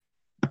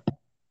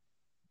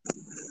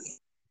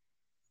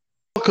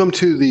Welcome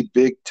to the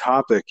big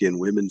topic in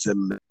women's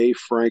MMA.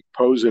 Frank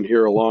Posen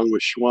here along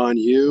with Schwan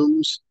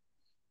Humes.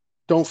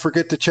 Don't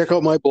forget to check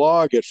out my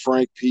blog at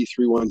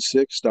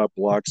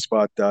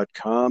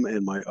frankp316.blogspot.com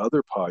and my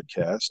other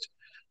podcast,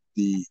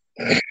 the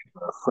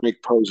Frank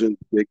Posen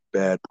Big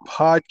Bad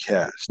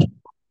Podcast.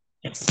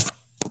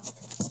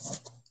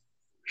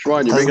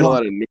 Schwan, you're making a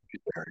lot of noise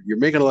there. You're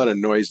making a lot of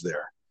noise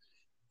there.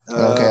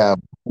 Okay, I'll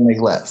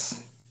make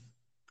less.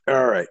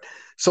 All right.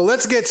 So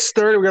let's get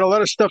started. We've got a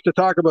lot of stuff to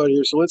talk about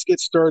here. So let's get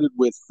started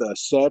with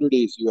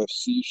Saturday's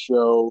UFC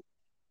show.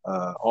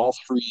 All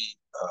three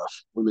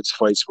women's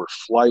fights were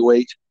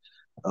flyweight.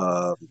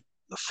 The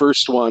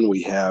first one,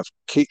 we have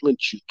Katlyn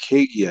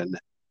Chookagian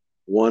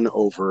won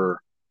over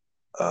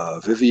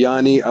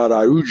Viviane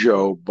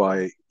Araujo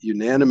by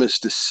unanimous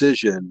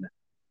decision.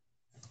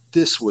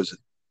 This was an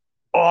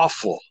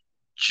awful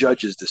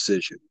judge's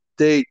decision.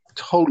 They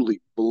totally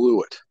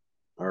blew it.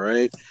 All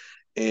right.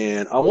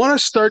 And I want to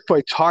start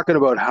by talking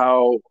about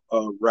how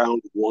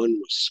round one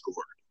was scored.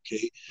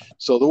 Okay.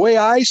 So the way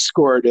I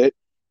scored it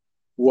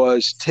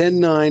was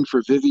 10-9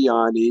 for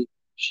Viviane.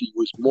 She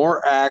was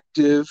more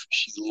active.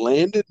 She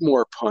landed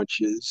more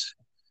punches.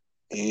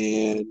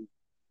 And,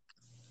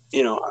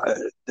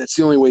 that's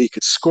the only way you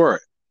could score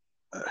it.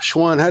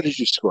 Schwan, how did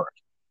you score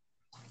it?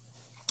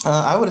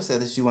 I would have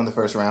said that she won the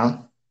first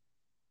round.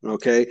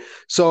 Okay.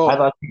 So I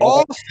thought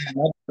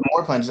the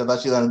more punches, I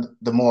thought she landed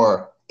the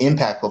more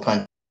impactful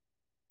punch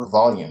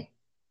volume.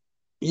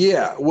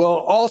 Yeah. Well,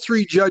 all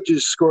three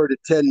judges scored a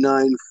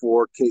 10-9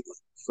 for Katlyn.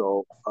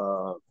 So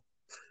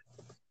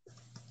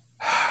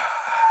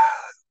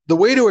the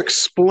way to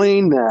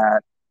explain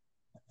that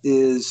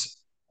is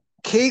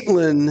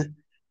Katlyn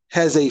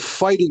has a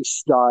fighting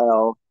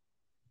style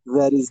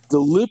that is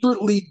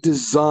deliberately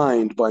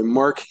designed by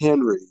Mark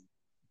Henry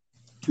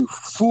to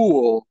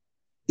fool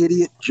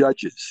idiot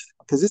judges.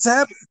 Because it's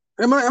happened.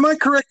 Am I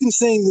correct in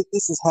saying that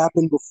this has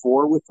happened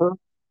before with her?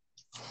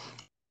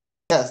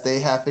 Yes,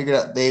 they've figured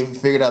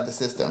out the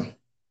system.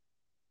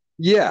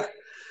 Yeah.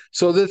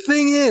 So the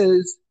thing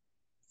is,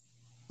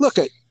 look,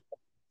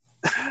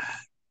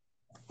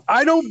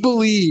 I don't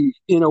believe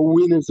in a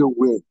win is a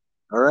win.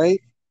 All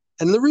right.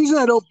 And the reason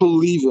I don't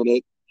believe in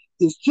it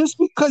is just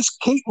because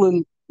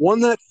Katlyn won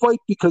that fight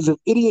because of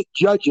idiot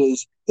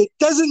judges, it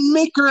doesn't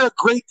make her a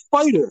great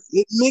fighter.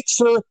 It makes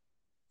her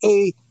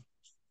a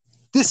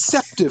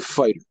deceptive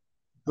fighter.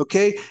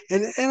 Okay.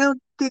 And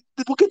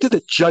we'll get to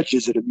the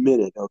judges in a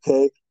minute.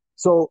 Okay.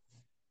 So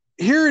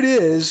here it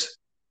is.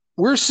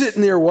 We're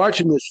sitting there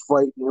watching this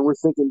fight and we're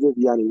thinking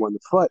Viviane won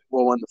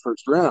the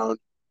first round,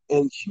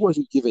 and she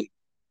wasn't given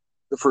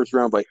the first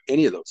round by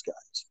any of those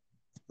guys.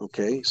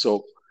 Okay.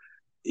 So,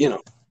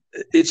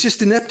 it's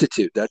just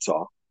ineptitude. That's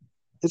all.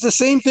 It's the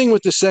same thing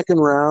with the second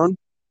round.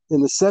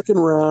 In the second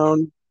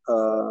round,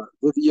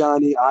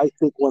 Viviane, I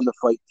think, won the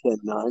fight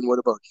 10-9. What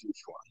about you,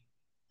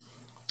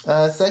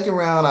 Schwan? Second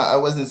round, I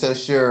wasn't so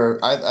sure.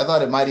 I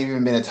thought it might have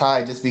even been a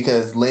tie just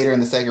because later in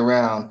the second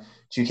round,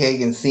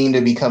 Chookagian seemed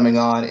to be coming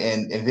on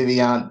and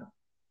Viviane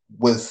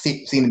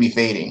seemed to be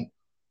fading.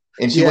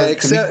 And she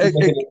wasn't as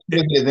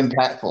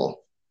impactful.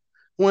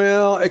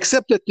 Well,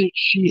 except that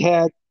she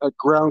had a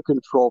ground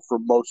control for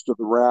most of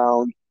the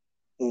round.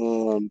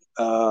 And,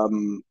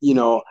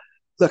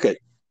 look at,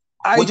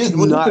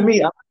 to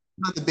me, I'm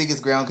not the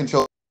biggest ground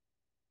control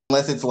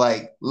unless it's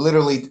like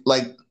literally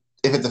like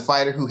if it's a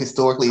fighter who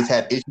historically has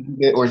had issues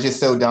with it or is just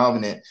so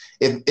dominant.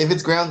 If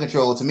it's ground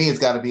control, to me, it's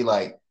got to be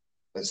like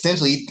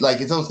essentially like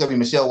it's almost got to be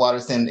Michelle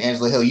Waterson,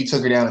 Angela Hill. You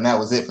took her down and that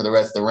was it for the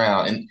rest of the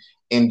round.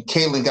 And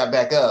Katlyn got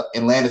back up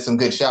and landed some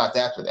good shots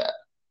after that.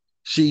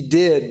 She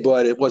did,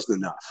 but it wasn't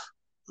enough.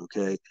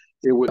 Okay,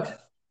 it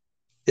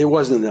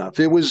wasn't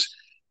enough. It was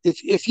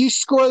if you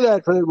score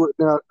that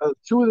now,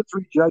 two of the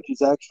three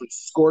judges actually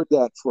scored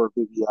that for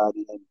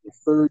Viviane, and the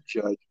third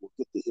judge, we'll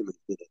get to him in a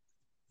minute,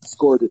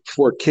 scored it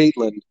for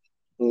Katlyn.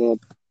 And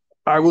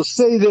I will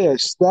say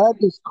this: that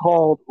is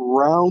called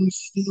round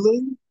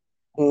stealing,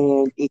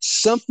 and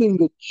it's something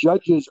that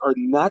judges are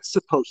not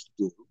supposed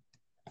to do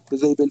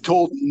because they've been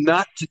told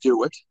not to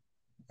do it,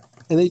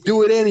 and they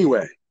do it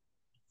anyway.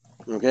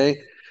 Okay.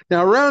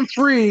 Now, round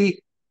three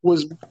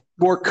was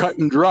more cut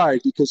and dry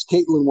because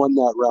Katlyn won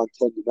that round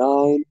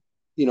 10-9.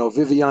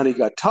 Viviane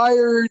got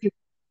tired,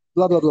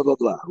 blah, blah, blah, blah,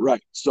 blah.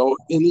 Right. So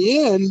in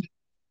the end,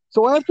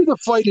 after the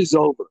fight is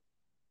over,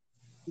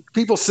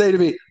 people say to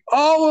me,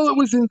 oh, well, it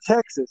was in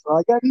Texas. Well,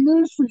 I got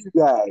news for you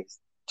guys.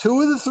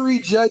 Two of the three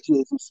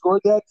judges who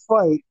scored that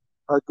fight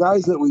are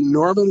guys that we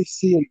normally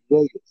see in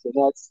Vegas, and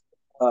that's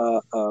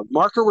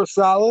Marco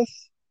Rosales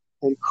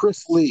and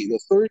Chris Lee. The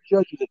third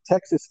judge is a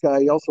Texas guy.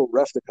 He also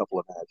refed a couple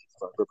of matches,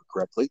 if I remember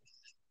correctly.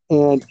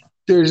 And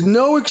there's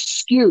no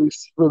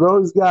excuse for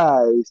those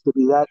guys to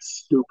be that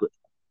stupid.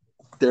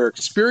 They're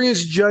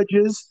experienced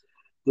judges.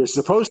 They're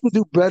supposed to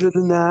do better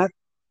than that,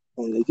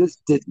 and they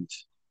just didn't.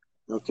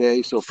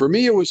 Okay, so for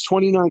me, it was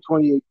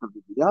 29-28 for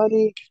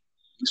Viviane.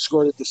 You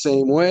scored it the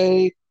same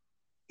way,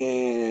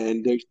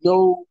 and it's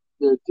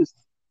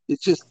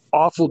just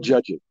awful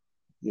judging.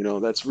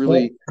 That's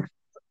really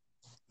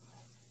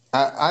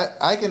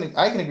I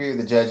can agree with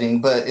the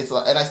judging, but it's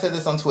and I said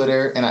this on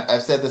Twitter, and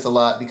I've said this a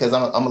lot because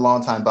I'm a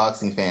longtime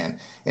boxing fan,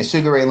 and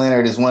Sugar Ray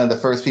Leonard is one of the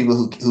first people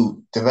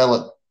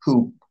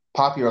who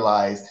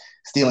popularized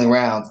stealing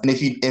rounds. And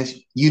if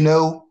you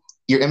know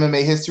your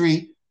MMA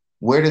history,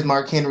 where does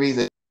Mark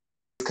Henry's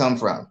come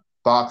from?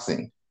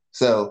 Boxing.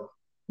 So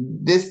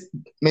this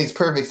makes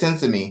perfect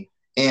sense to me.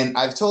 And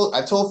I've told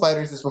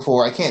fighters this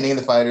before. I can't name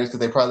the fighters because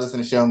they probably listen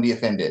to the show and be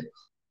offended.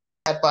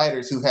 Had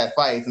fighters who've had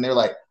fights and they're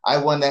like, I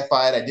won that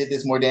fight, I did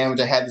this more damage,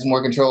 I had this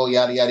more control,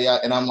 yada yada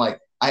yada. And I'm like,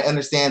 I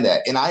understand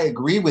that. And I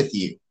agree with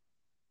you.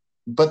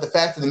 But the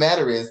fact of the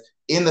matter is,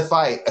 in the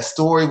fight, a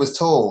story was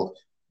told.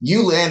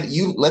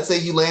 Let's say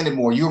you landed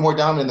more, you were more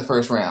dominant in the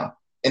first round.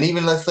 And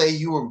even let's say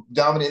you were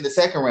dominant in the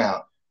second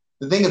round.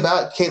 The thing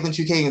about Caitlin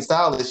Chukagian's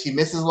style is she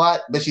misses a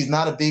lot, but she's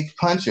not a big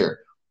puncher.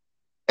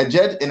 A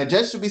judge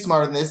should be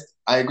smarter than this.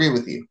 I agree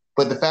with you.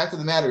 But the fact of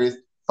the matter is,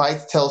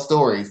 fights tell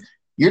stories.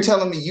 You're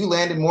telling me you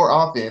landed more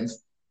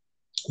offense,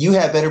 you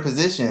had better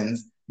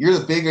positions, you're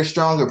the bigger,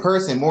 stronger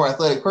person, more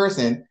athletic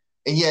person,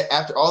 and yet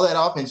after all that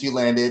offense you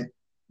landed,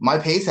 my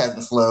pace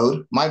hasn't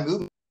slowed, my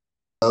movement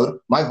hasn't slowed,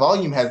 my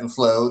volume hasn't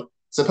slowed.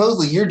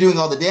 Supposedly you're doing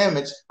all the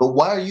damage, but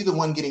why are you the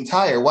one getting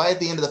tired? Why at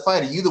the end of the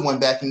fight are you the one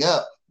backing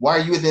up? Why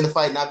are you at the end of the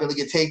fight not being able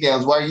to get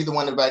takedowns? Why are you the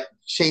one about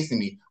chasing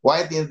me?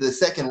 Why at the end of the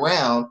second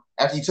round,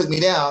 after you took me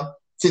down,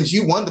 since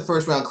you won the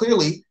first round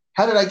clearly,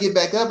 how did I get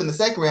back up in the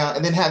second round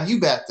and then have you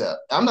backed up?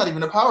 I'm not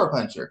even a power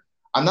puncher.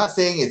 I'm not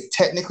saying it's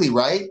technically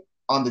right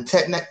on the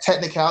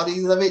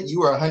technicalities of it.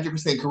 You are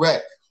 100%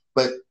 correct.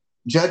 But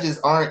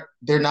judges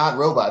they're not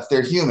robots.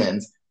 They're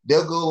humans.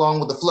 They'll go along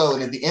with the flow.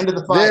 And at the end of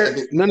the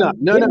fight, No, no,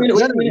 no, wait a no, minute, no,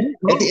 wait a minute.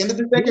 At the end of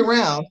the second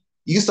round,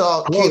 you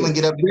saw Caitlin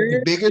get up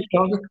bigger,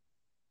 stronger.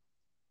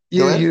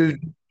 You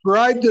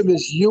describe them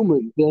as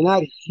humans. They're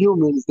not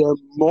humans. They're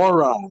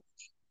morons.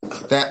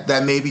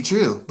 That may be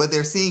true, but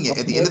they're seeing it.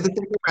 At the end of the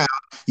second round,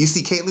 you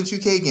see Caitlin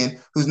Chukagian,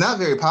 who's not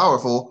very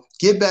powerful,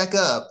 get back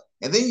up,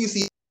 and then you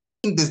see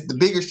the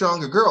bigger,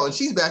 stronger girl, and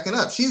she's backing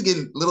up. She's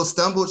getting a little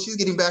stumbled. She's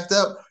getting backed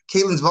up.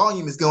 Caitlin's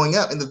volume is going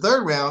up. In the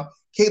third round,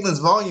 Caitlin's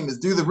volume is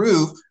through the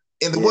roof,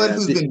 and the one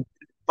who's been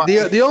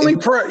the only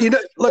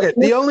look at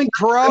the only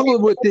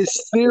problem with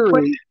this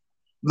theory.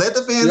 Let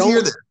the fans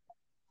hear this.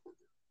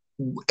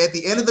 At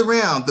the end of the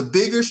round, the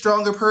bigger,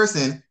 stronger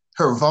person,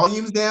 her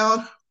volume's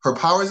down. Her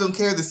powers don't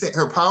care.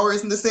 Her power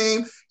isn't the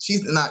same.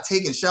 She's not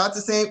taking shots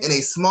the same. And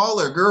a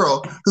smaller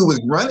girl who was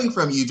running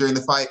from you during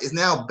the fight is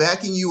now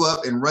backing you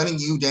up and running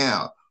you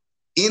down.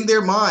 In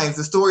their minds,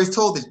 the story is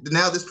told that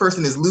now this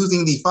person is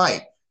losing the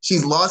fight.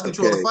 She's lost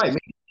control of the fight. Maybe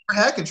she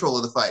never had control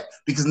of the fight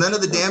because none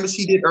of the damage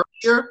she did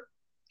earlier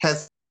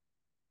has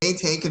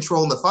maintained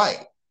control in the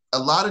fight. A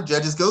lot of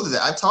judges go through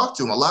that. I've talked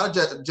to them. A lot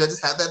of judges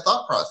have that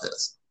thought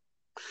process.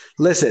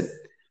 Listen.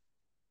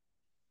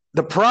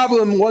 The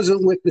problem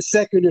wasn't with the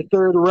second or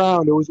third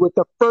round. It was with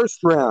the first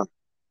round.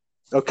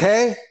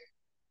 Okay?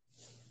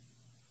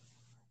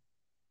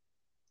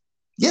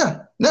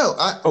 Yeah. No.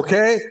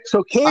 Okay?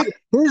 So, Kate,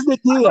 here's the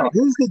deal.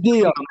 Here's the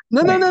deal.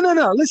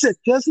 No. Listen.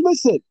 Just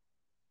listen.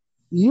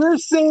 You're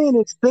saying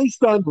it's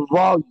based on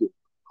volume.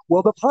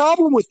 Well, the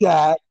problem with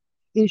that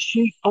is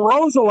she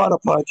throws a lot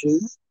of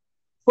punches,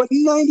 but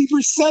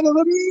 90% of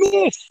them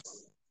miss.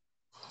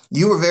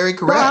 You were very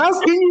correct.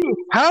 So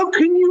how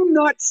can you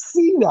not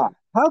see that?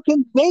 How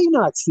can they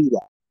not see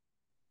that?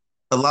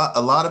 A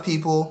lot of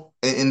people,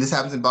 and this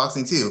happens in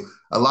boxing too,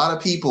 a lot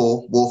of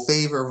people will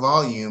favor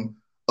volume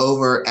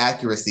over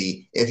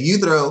accuracy. If you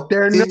throw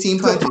 15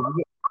 punches,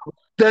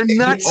 they're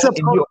not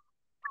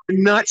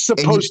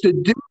supposed to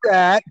do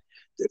that.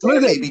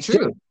 That may be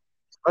true.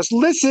 Let's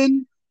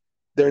listen.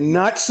 They're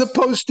not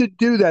supposed to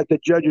do that. The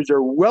judges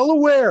are well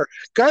aware. A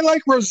guy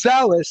like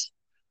Rosales,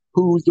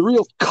 who's the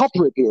real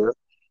culprit here,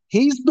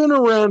 he's been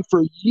around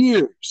for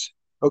years.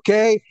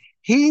 Okay?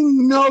 He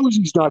knows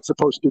he's not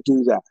supposed to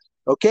do that,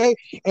 okay?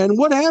 And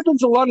what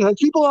happens a lot of times,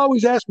 people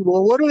always ask me,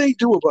 well, what do they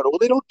do about it? Well,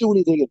 they don't do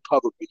anything in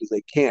public because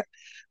they can't.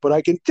 But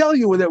I can tell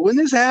you that when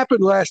this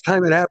happened last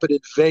time, it happened in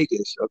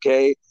Vegas,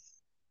 okay?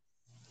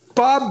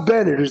 Bob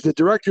Bennett, who's the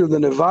director of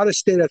the Nevada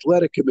State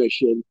Athletic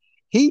Commission,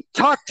 he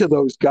talked to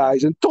those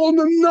guys and told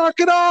them to knock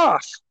it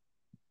off.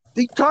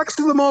 He talks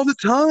to them all the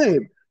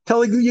time,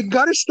 telling them, you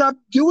got to stop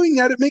doing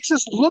that. It makes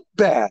us look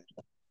bad.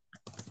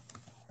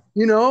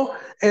 You know,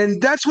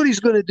 and that's what he's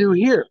going to do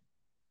here.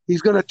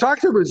 He's going to talk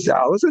to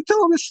Rosales and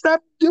tell him to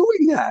stop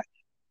doing that.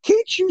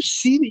 Can't you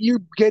see that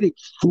you're getting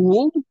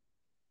fooled?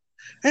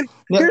 And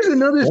here's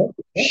another.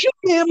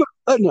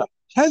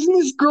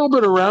 Hasn't this girl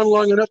been around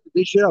long enough that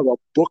they should have a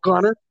book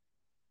on her?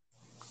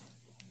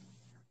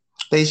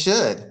 They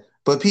should,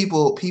 but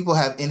people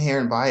have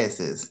inherent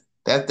biases.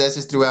 That's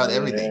just throughout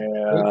everything.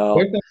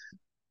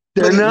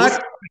 They're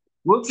not.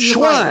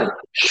 Schwan.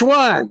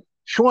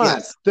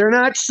 Yes. They're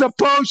not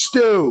supposed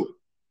to.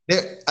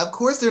 Of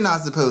course they're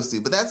not supposed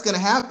to, but that's going to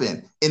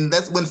happen. And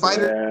that's when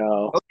fighters,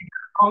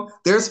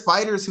 there's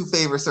fighters who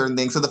favor certain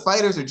things. So the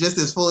fighters are just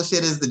as full of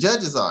shit as the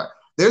judges are.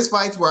 There's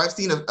fights where I've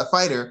seen a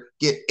fighter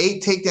get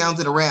 8 takedowns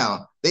in a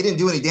round. They didn't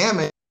do any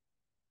damage.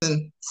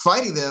 And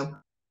fighting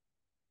them,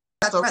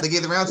 They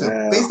gave the round to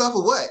him. Based off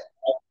of what?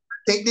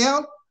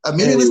 Takedown? A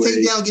meaningless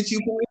takedown gets you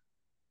points.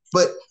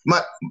 But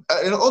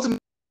ultimately,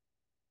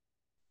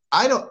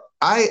 I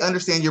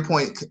understand your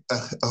point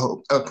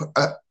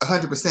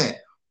 100%.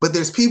 But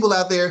there's people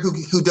out there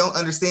who don't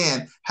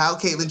understand how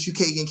Katlyn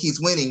Chookagian keeps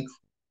winning.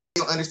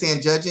 They don't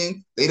understand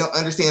judging. They don't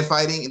understand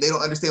fighting. And they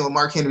don't understand what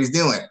Mark Henry's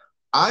doing.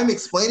 I'm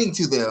explaining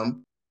to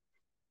them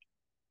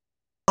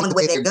the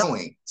way they're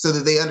going so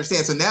that they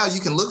understand. So now you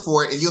can look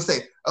for it and you'll say,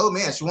 oh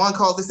man, Shawan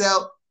called this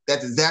out.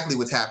 That's exactly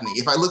what's happening.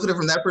 If I look at it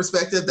from that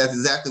perspective, that's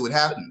exactly what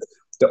happens.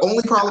 The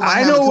only problem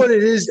I know what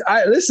it is.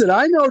 I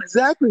know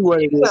exactly what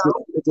it is.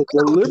 It's a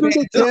deliberate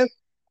attempt.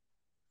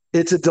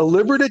 It's a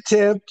deliberate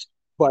attempt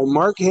by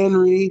Mark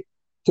Henry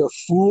to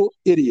fool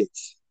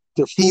idiots,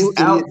 to fool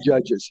idiot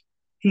judges.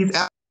 He's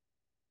out.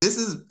 This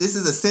is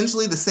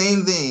essentially the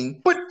same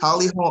thing. But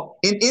Holly Holm,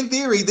 in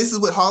theory, this is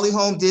what Holly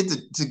Holm did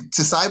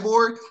to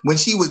Cyborg when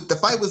the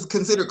fight was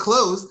considered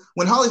closed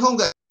when Holly Holm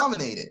got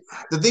dominated.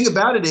 The thing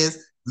about it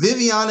is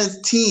Viviana's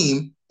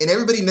team, and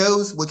everybody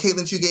knows what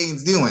Katlyn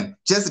Chookagian's doing.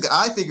 Jessica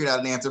I figured out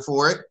an answer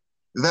for it.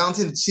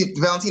 Valentina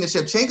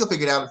Shevchenko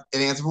figured out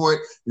an answer for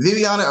it.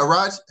 Viviana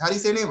Araujo, how do you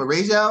say her name?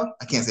 Araujo?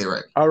 I can't say it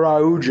right.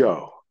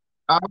 Araujo.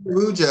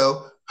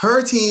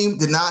 Her team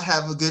did not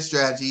have a good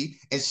strategy,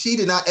 and she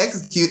did not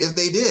execute if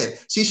they did.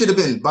 She should have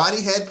been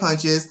body head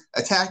punches,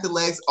 attack the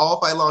legs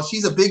all fight long.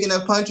 She's a big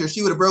enough puncher.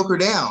 She would have broke her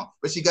down,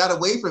 but she got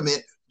away from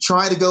it,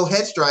 trying to go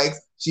head strikes.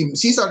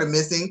 She started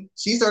missing.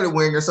 She started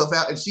wearing herself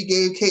out, and she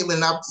gave Katlyn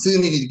an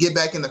opportunity to get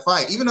back in the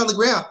fight. Even on the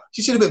ground,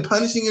 she should have been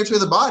punishing her to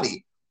the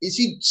body.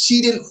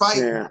 She didn't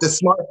fight the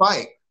smart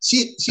fight.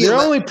 The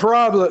only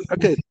problem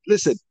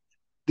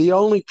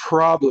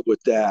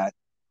with that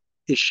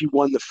is she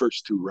won the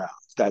first 2 rounds.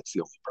 That's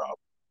the only problem.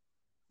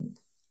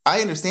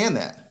 I understand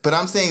that, but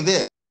I'm saying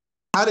this: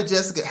 how did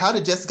Jessica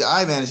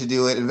I manage to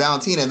do it, and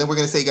Valentina, and then we're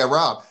going to say got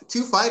robbed?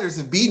 2 fighters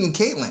have beaten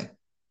Katlyn.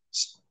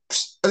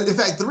 In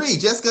fact, 3.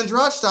 Jessica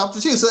Andrade stopped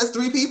her too. So that's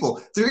 3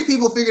 people. 3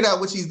 people figured out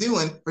what she's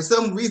doing. For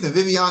some reason,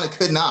 Viviana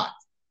could not.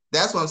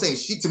 That's what I'm saying.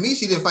 She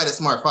didn't fight a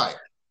smart fight.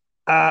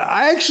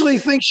 I actually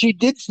think she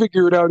did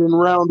figure it out in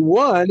round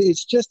 1.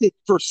 It's just that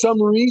for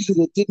some reason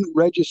it didn't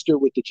register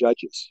with the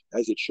judges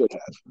as it should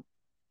have.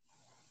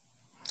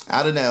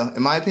 I don't know.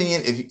 In my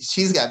opinion, if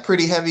she's got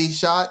pretty heavy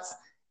shots,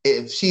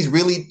 if she's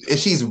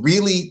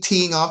really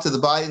teeing off to the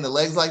body and the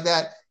legs like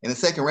that, in the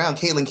second round,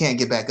 Katlyn can't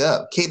get back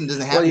up. Katlyn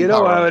doesn't have. Well, you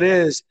know how it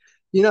is.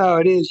 You know how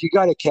it is. You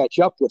got to catch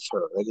up with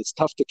her, and it's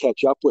tough to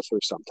catch up with her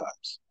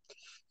sometimes.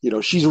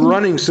 She's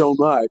running so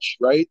much,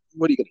 right?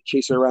 What are you going to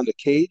chase her around the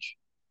cage?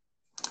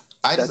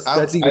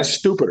 That's even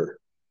stupider.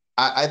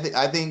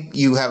 I think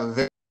you have a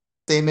very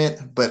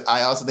statement, but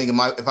I also think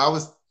if I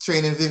was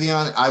training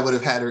Vivian, I would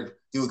have had her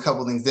do a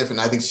couple things different.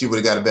 I think she would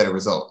have got a better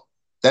result.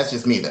 That's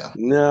just me, though.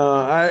 No,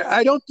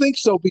 I don't think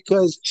so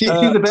because she's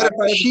a better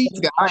fighter.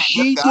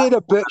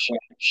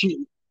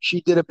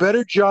 She did a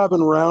better job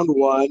in round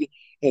 1,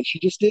 and she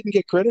just didn't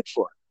get credit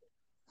for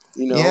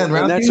it. And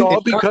that's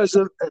all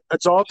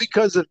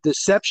because of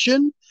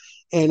deception,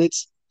 and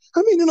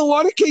in a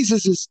lot of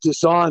cases it's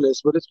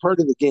dishonest, but it's part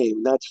of the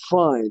game. That's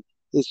fine.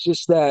 It's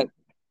just that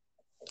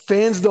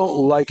fans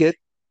don't like it.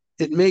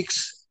 It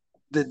makes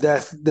the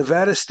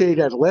Nevada State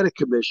Athletic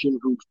Commission,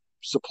 who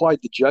supplied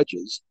the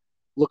judges,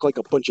 look like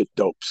a bunch of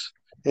dopes.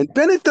 And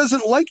Bennett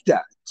doesn't like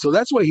that. So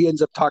that's why he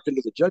ends up talking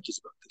to the judges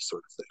about this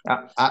sort of thing.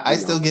 I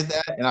still get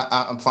that, and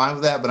I'm fine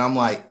with that. But I'm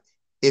like,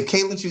 if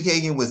Katlyn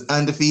Chookagian was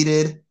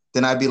undefeated,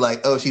 then I'd be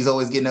like, oh, she's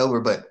always getting over.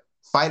 But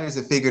fighters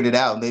have figured it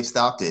out, and they've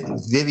stopped it.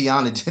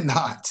 Viviana did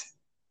not.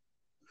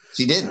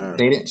 She didn't.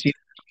 They didn't.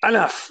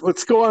 Enough.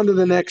 Let's go on to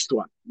the next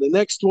one. The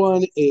next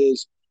one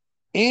is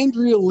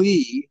Andrea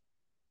Lee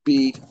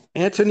beat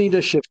Antonina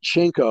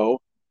Shevchenko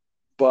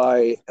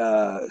by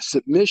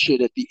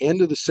submission at the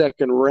end of the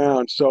second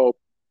round. So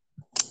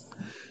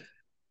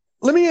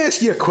let me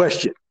ask you a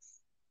question.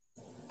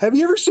 Have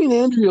you ever seen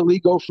Andrea Lee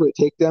go for a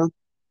takedown?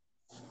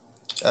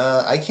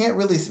 I can't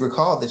really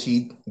recall that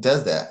she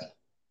does that.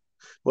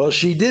 Well,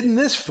 she did in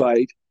this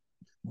fight.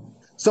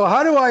 So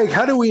how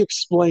do we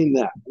explain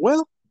that?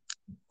 Well,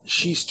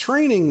 she's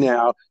training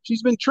now.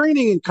 She's been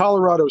training in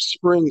Colorado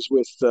Springs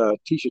with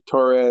Tecia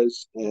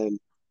Torres and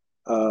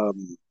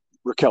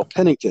Raquel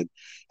Pennington,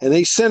 and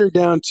they sent her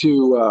down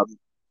to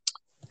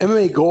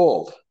MMA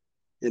Gold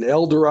in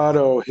El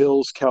Dorado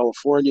Hills,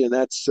 California, and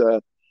that's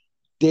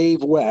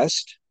Dave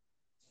West.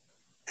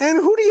 And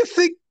who do you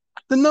think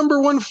the number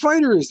 1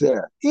 fighter is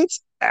there?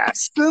 It's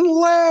Aspen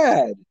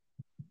Ladd.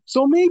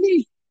 So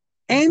maybe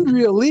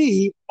Andrea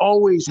Lee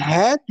always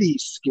had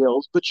these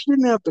skills, but she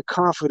didn't have the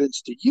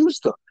confidence to use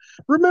them.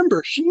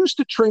 Remember, she used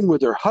to train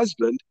with her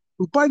husband,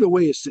 who, by the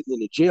way, is sitting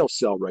in a jail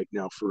cell right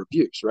now for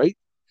abuse, right?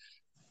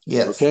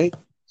 Yes. Okay.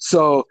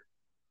 So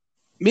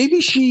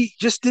maybe she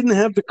just didn't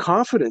have the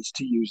confidence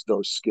to use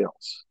those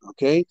skills.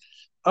 Okay.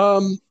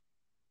 She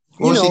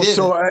did.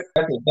 So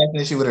that's an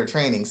issue with her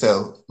training.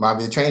 So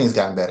maybe the training's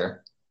gotten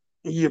better.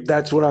 Yeah,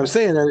 that's what I'm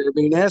saying. I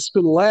mean,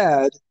 Aspen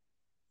Ladd,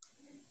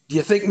 do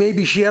you think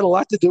maybe she had a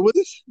lot to do with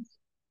it?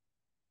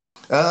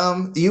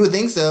 You would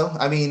think so.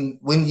 I mean,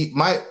 when you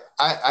my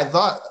I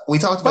thought we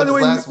talked By about the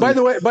this way,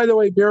 last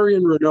week.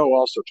 Marion Renault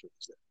also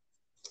turns it.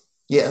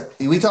 Yeah,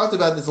 we talked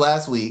about this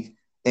last week,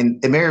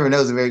 and Mary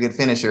Renault is a very good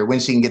finisher when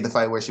she can get the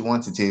fight where she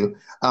wants it to.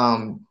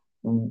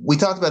 We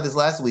talked about this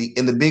last week,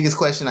 and the biggest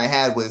question I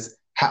had was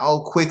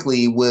how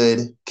quickly would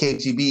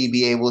KGB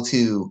be able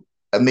to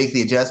make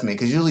the adjustment?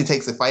 Because usually it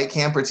takes a fight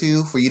camp or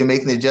two for you to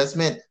make an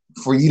adjustment,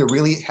 for you to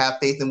really have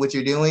faith in what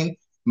you're doing.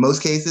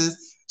 Most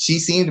cases, she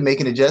seemed to make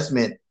an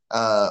adjustment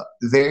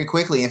very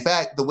quickly. In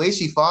fact, the way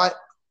she fought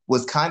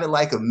was kind of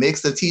like a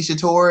mix of Tisha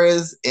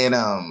Torres and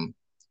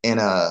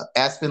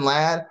Aspen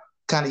Ladd,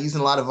 kind of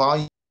using a lot of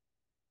volume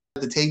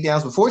the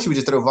takedowns. Before she would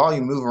just throw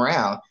volume, move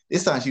around.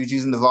 This time she was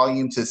using the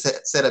volume to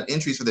set up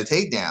entries for the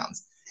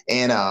takedowns,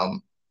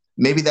 and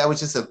maybe that was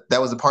just a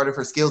part of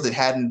her skills that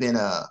hadn't been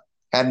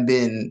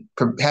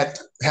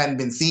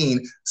seen.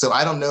 So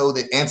I don't know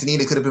that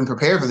Antonina could have been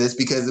prepared for this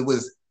because it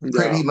was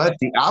pretty much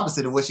the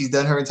opposite of what she's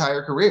done her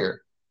entire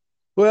career.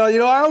 Well,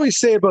 I always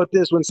say about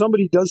this, when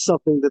somebody does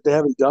something that they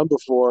haven't done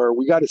before,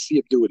 we got to see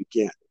them do it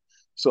again.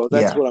 So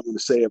that's Yeah, what I'm going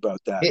to say about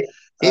that.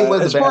 it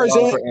was a As bad far as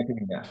loss for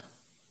Antonina.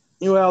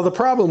 well, the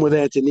problem with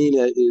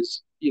Antonina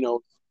is,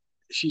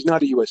 she's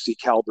not a UFC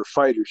caliber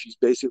fighter. She's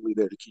basically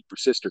there to keep her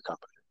sister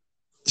company.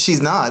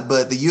 She's not,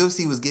 but the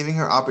UFC was giving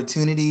her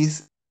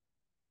opportunities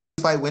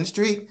to fight win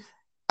streak.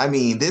 I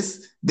mean,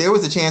 there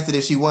was a chance that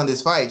if she won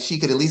this fight, she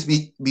could at least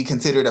be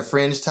considered a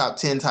fringe top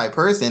 10 type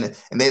person,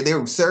 and they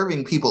were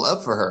serving people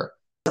up for her.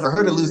 For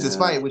her to lose this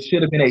fight, which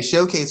should have been a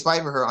showcase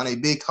fight for her on a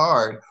big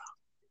card,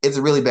 it's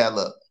a really bad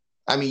look.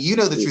 I mean, you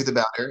know the truth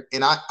about her,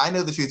 and I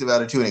know the truth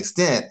about her to an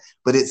extent,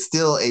 but it's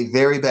still a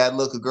very bad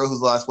look. A girl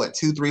who's lost, what,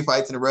 2, 3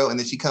 fights in a row, and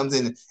then she comes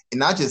in and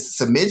not just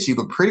submits you,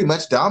 but pretty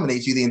much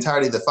dominates you the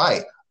entirety of the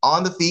fight,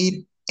 on the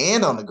feet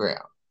and on the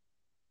ground.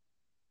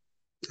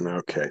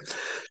 Okay.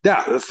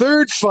 Now, the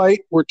third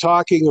fight, we're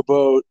talking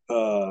about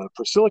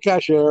Priscilla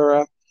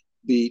Cachoeira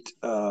beat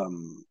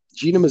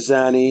Gina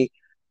Mazany,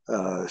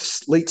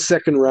 late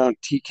second round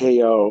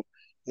TKO.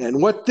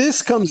 And what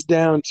this comes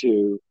down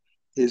to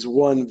is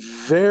one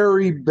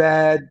very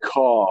bad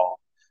call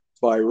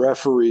by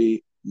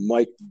referee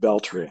Mike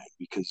Beltran,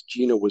 because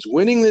Gina was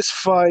winning this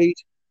fight,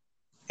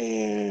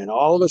 and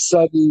all of a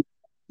sudden,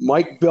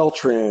 Mike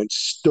Beltran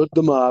stood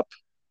them up,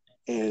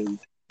 and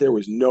there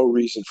was no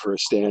reason for a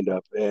stand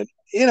up. And,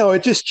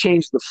 it just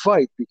changed the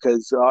fight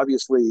because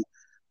obviously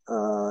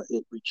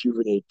it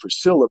rejuvenated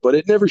Priscilla, but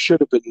it never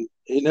should have been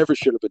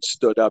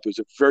stood up. It was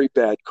a very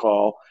bad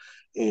call,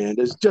 and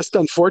it's just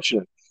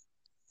unfortunate.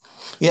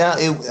 Yeah,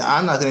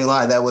 I'm not going to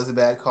lie. That was a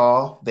bad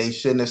call. They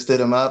shouldn't have stood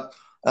him up.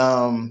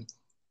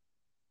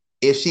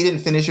 If she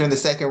didn't finish her in the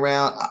second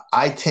round,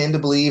 I tend to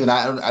believe, and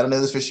I don't know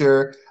this for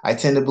sure, I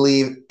tend to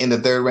believe in the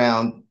third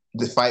round,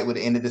 the fight would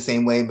have ended the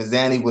same way.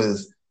 Mazany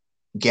was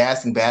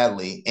gassing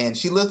badly, and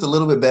she looked a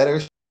little bit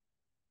better,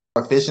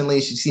 more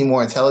efficiently. She seemed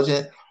more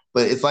intelligent.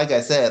 But it's like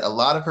I said, a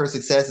lot of her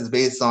success is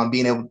based on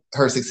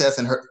her success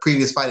in her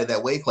previous fight at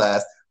that weight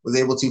class was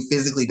able to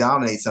physically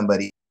dominate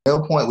somebody. At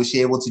no point was she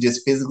able to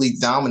just physically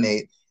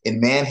dominate and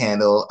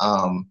manhandle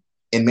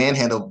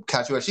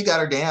Cachoeira. She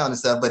got her down and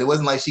stuff, but it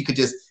wasn't like she could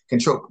just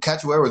control.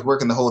 Cachoeira was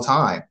working the whole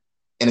time,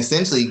 and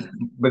essentially,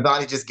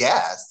 Mazany just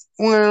gassed.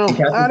 Well,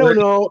 I don't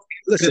know.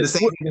 Listen, the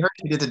same thing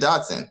she did to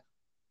Dodson.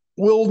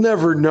 We'll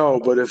never know,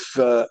 but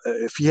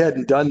if he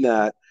hadn't done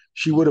that,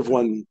 she would have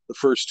won the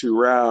first 2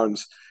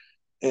 rounds.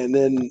 And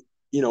then,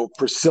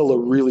 Priscilla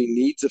really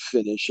needs a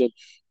finish. And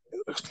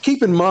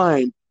keep in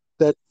mind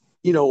that,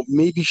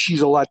 maybe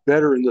she's a lot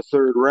better in the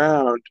third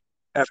round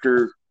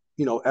after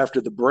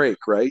the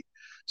break, right?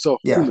 So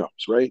who knows,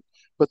 right?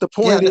 But the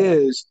point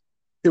is,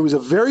 it was a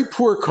very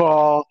poor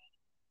call.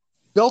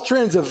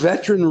 Beltran's a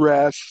veteran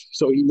ref,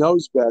 so he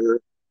knows better.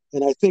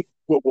 And I think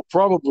what will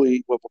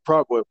probably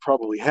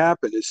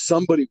happen is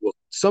somebody,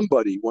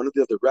 one of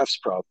the other refs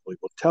probably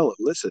will tell him,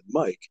 listen,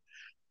 Mike,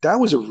 that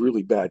was a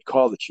really bad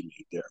call that you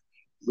made there.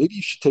 Maybe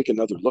you should take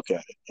another look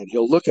at it. And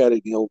he'll look at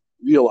it and he'll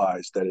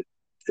realize that it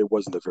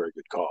wasn't a very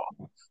good call.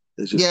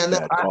 It's just a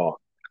bad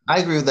call. I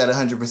agree with that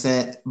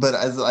 100%. But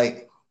as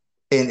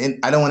and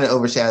I don't want to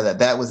overshadow that.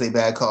 That was a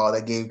bad call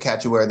that gave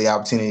Cachoeira the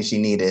opportunity she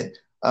needed.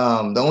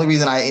 The only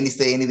reason I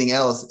say anything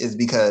else is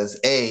because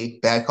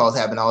bad calls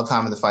happen all the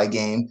time in the fight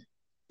game,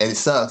 and it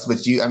sucks.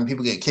 But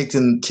people get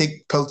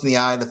poked in the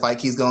eye, the fight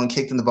keeps going,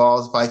 kicked in the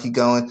balls, the fight keeps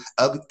going,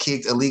 up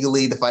kicked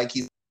illegally, the fight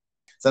keeps.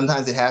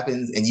 Sometimes it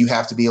happens, and you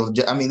have to be able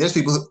to. There's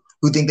people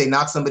who think they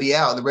knock somebody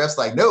out, and the ref's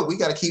like, no, we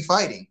got to keep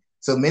fighting.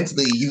 So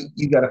mentally,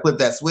 you got to flip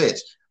that switch.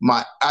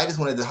 I just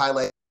wanted to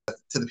highlight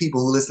to the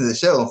people who listen to the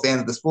show and fans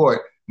of the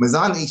sport,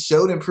 Mazany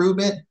showed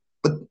improvement,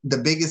 but the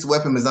biggest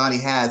weapon Mazany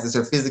has is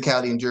her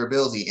physicality and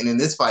durability. And in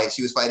this fight,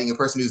 she was fighting a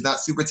person who's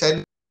not super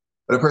technical,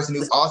 but a person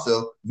who's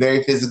also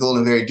very physical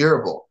and very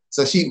durable.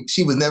 So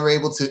she was never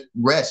able to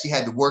rest. She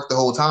had to work the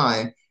whole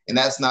time, and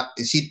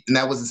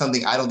that wasn't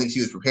something I don't think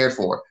she was prepared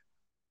for.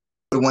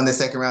 Won the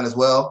second round as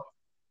well.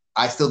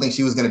 I still think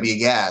she was going to be a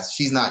gas.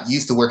 She's not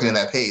used to working in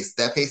that pace.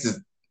 That pace is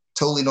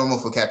totally normal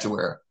for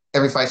Cachoeira.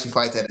 every fight she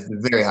fights at is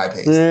very high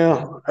paced.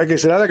 Yeah, like I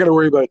said, I'm not going to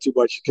worry about it too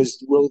much because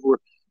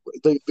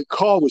the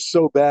call was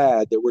so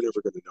bad that we're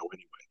never going to know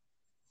anyway.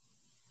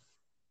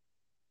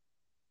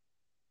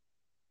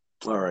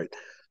 All right.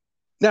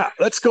 Now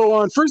let's go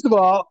on. First of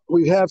all,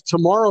 we have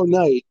tomorrow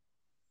night.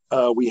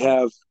 We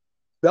have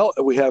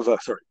We have sorry,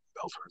 Bellator.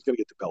 I was going to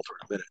get to Bellator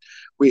in a minute.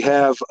 We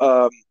have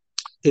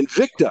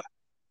Invicta.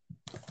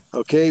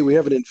 Okay, we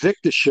have an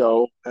Invicta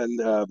show, and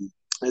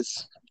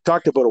as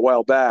talked about a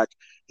while back,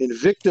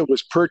 Invicta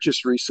was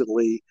purchased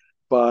recently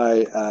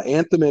by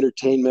Anthem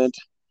Entertainment.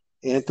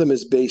 Anthem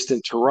is based in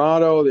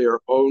Toronto. They are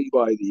owned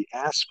by the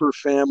Asper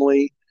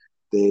family.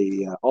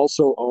 They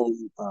also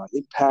own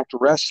Impact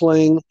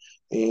Wrestling,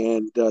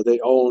 and they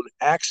own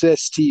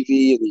Access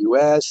TV in the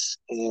US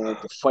and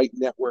the Fight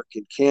Network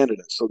in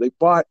Canada. So they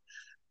bought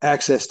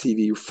Access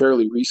TV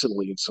fairly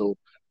recently, and so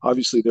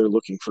obviously they're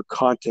looking for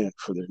content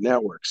for their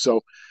network.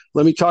 So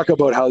let me talk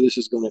about how this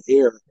is going to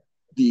air.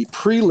 The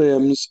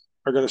prelims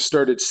are going to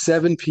start at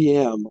 7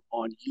 p.m.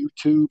 on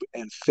YouTube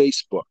and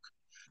Facebook.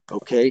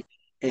 Okay.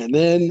 And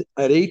then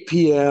at 8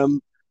 p.m.,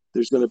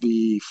 there's going to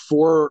be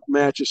 4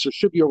 matches. So it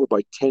should be over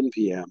by 10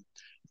 p.m.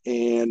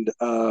 And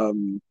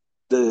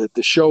the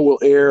show will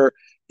air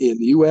in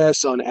the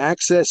U.S. on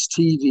Access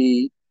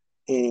TV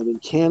and in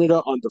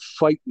Canada on the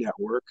Fight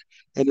Network.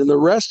 And in the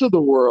rest of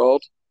the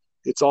world,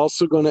 it's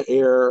also going to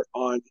air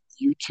on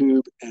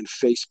YouTube and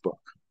Facebook.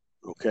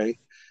 Okay.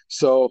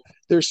 So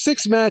there's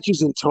 6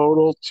 matches in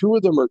total. 2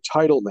 of them are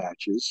title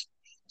matches.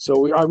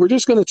 So we're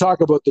just going to talk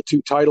about the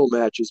 2 title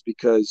matches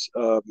because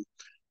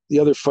the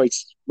other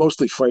fights,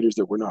 mostly fighters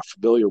that we're not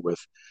familiar with.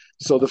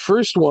 So the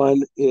first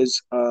one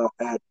is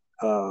at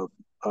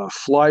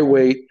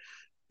flyweight.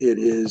 It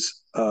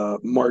is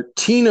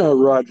Martina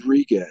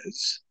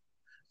Rodriguez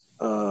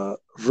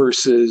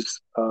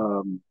versus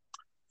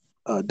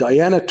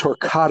Diana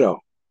Torcado.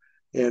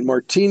 And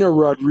Martina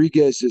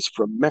Rodriguez is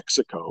from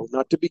Mexico,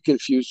 not to be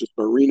confused with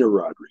Marina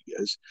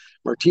Rodriguez.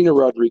 Martina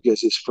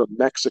Rodriguez is from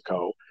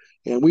Mexico.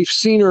 And we've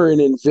seen her in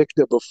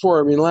Invicta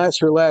before. I mean,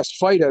 her last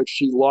fight out,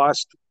 she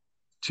lost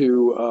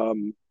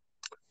to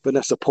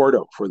Vanessa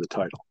Porto for the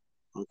title,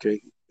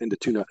 okay, in the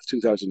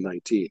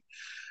 2019.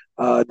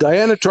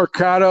 Diana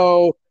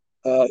Torcado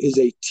is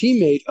a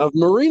teammate of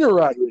Marina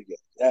Rodriguez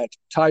at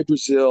Thai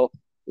Brazil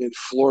in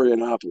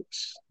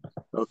Florianopolis.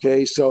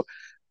 Okay, so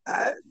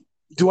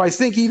do I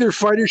think either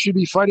fighter should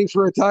be fighting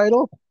for a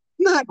title?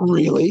 Not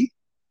really,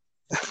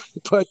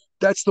 but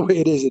that's the way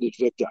it is at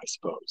Invicta, I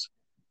suppose.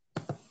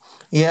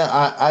 Yeah,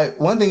 I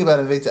one thing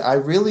about Invicta, I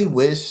really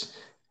wish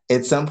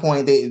at some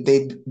point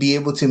they'd be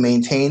able to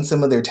maintain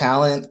some of their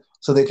talent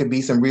so there could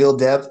be some real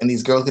depth and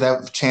these girls could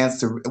have a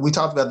chance to, we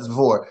talked about this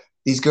before,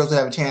 these girls would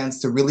have a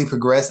chance to really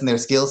progress in their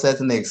skill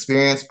sets and their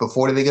experience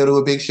before they go to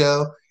a big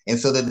show, and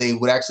so that they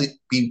would actually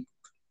be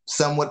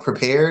somewhat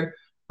prepared.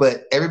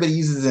 But everybody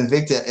uses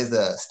Invicta as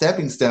a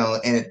stepping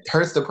stone, and it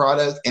hurts the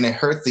product and it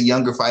hurts the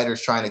younger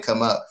fighters trying to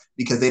come up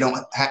because they don't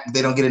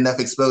get enough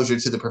exposure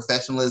to the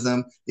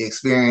professionalism, the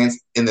experience,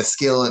 and the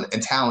skill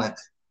and talent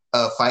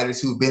of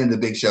fighters who've been in the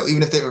big show.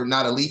 Even if they're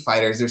not elite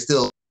fighters, they're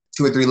still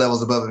 2 or 3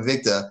 levels above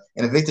Invicta,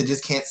 and Invicta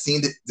just can't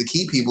seem to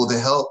keep people to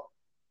help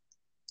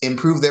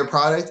improve their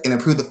product and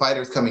improve the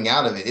fighters coming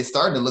out of it. It's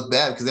starting to look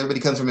bad because everybody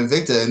comes from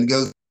Invicta and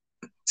goes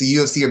to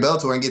UFC or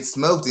Bellator and gets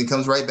smoked and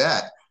comes right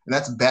back. And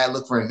that's a bad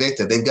look for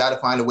Invicta. They've got to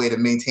find a way to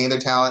maintain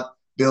their talent,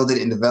 build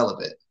it, and develop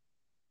it.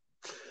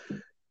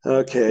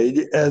 Okay.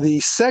 The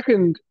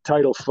second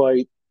title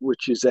fight,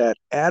 which is at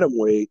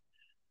atomweight,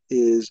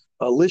 is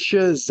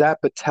Alicia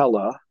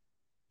Zappitella.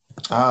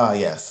 Ah,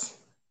 yes.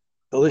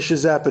 Alicia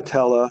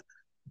Zappitella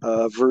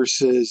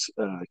versus,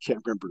 I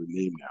can't remember her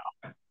name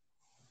now.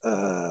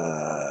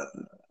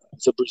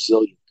 It's a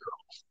Brazilian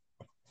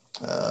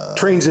girl.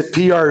 Trains at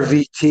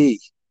PRVT.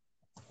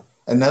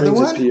 Another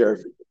one?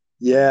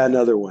 Yeah,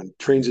 another one.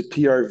 Trains at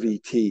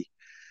PRVT.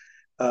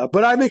 But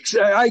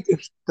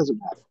it doesn't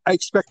matter. I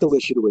expect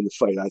Alicia to win the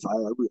fight. I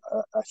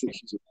think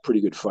she's a pretty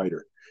good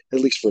fighter, at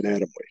least for an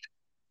atomweight.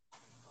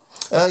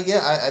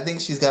 Yeah, I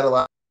think she's got a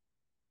lot.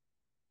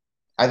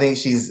 I think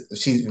she's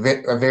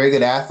a very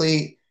good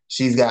athlete.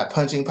 She's got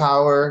punching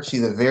power.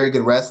 She's a very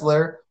good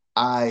wrestler.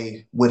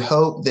 I would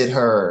hope that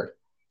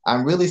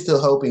I'm really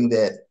still hoping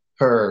that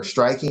her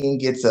striking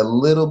gets a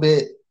little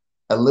bit,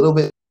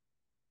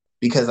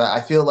 because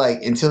I feel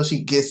like until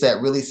she gets that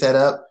really set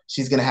up,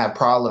 she's going to have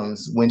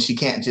problems when she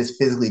can't just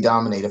physically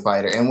dominate a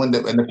fighter. And when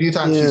the few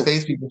times she's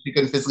faced people she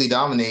couldn't physically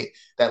dominate,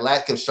 that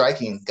lack of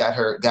striking got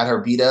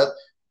her beat up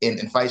in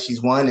fights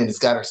she's won, and it's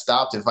got her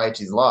stopped in fights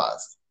she's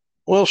lost.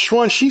 Well,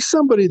 Schwan, she's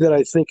somebody that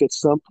I think at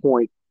some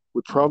point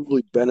would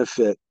probably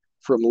benefit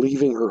from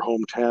leaving her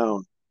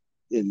hometown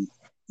in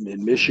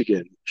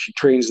Michigan. She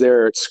trains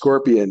there at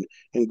Scorpion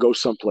and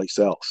goes someplace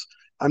else.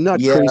 I'm not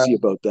crazy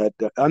about that.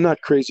 I'm not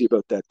crazy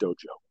about that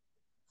dojo.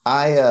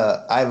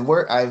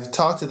 I've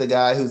talked to the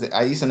guy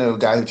I used to know a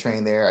guy who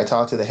trained there. I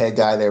talked to the head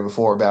guy there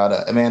before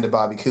about Amanda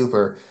Bobby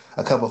Cooper,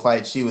 a couple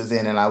fights she was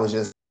in, and I was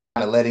just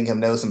kind of letting him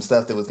know some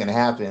stuff that was going to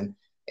happen.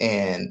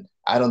 And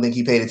I don't think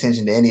he paid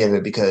attention to any of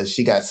it because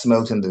she got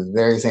smoked in the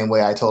very same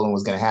way I told him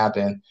was going to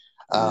happen.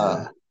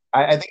 Yeah.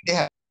 I think they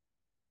have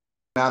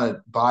amount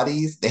of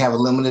bodies. They have a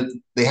limited.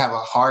 They have a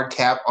hard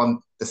cap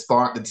on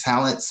the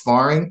talent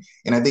sparring,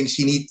 and I think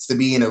she needs to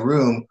be in a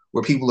room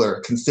where people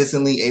are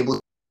consistently able to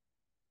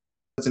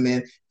put them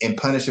in and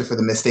punish her for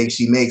the mistakes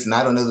she makes. And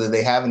I don't know that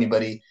they have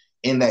anybody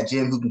in that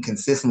gym who can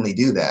consistently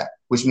do that,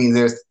 which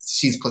means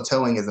she's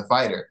plateauing as a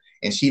fighter,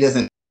 and she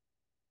doesn't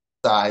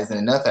size and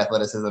enough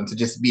athleticism to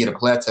just be at a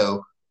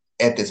plateau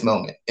at this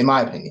moment, in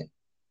my opinion.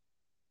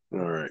 All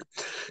right.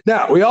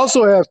 Now we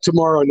also have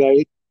tomorrow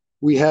night.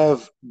 We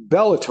have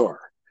Bellator.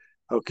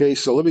 Okay,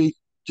 so let me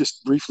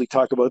just briefly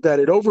talk about that.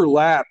 It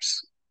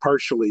overlaps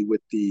partially with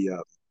the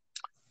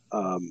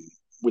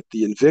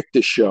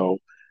Invictus show.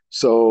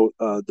 So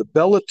the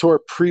Bellator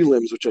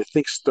prelims, which I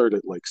think start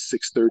at like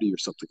 6:30 or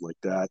something like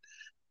that,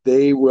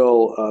 they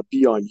will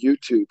be on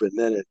YouTube, and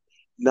then at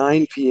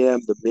 9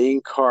 p.m. the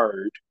main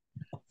card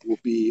will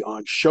be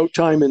on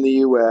Showtime in the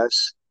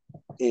U.S.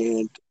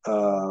 and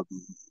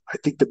I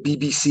think the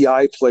BBC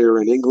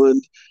iPlayer in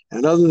England,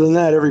 and other than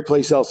that, every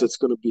place else it's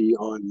going to be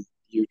on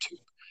YouTube.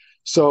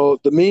 So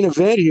the main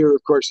event here,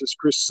 of course, is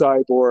Chris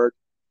Cyborg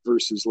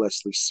versus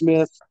Leslie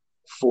Smith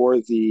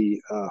for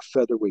the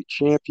featherweight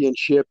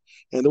championship.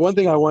 And the one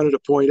thing I wanted to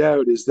point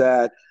out is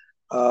that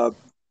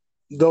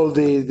though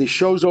the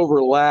shows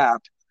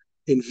overlap,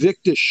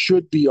 Invictus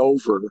should be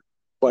over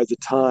by the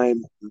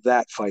time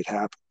that fight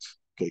happens,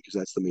 okay, because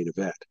that's the main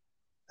event.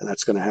 And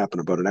that's going to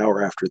happen about an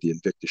hour after the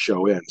Invictus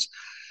show ends.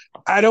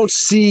 I don't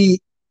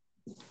see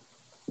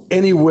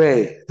any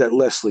way that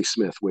Leslie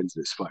Smith wins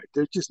this fight.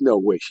 There's just no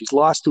way. She's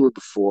lost to her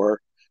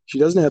before. She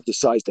doesn't have the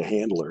size to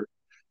handle her.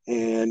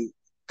 And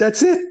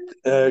that's it.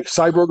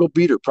 Cyborg will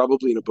beat her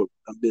probably in about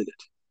a minute.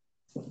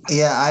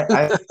 Yeah,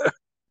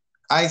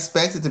 I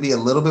expect it to be a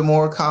little bit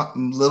more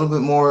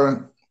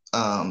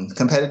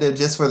competitive,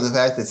 just for the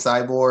fact that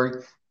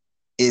Cyborg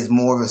is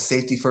more of a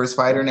safety first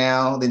fighter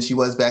now than she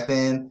was back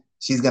then.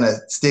 She's gonna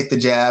stick the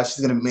jab.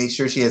 She's gonna make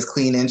sure she has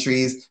clean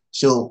entries.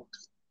 She'll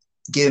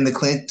get in the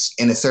clinch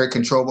and assert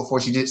control before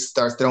she just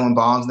starts throwing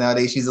bombs.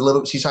 Nowadays, she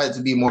tries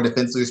to be more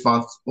defensively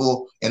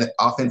responsible and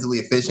offensively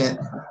efficient.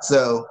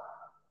 So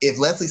if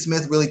Leslie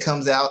Smith really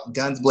comes out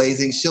guns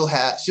blazing, she'll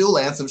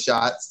land some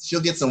shots.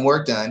 She'll get some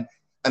work done.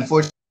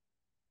 Unfortunately,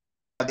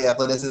 the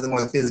athleticism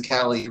or the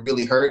physicality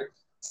really hurt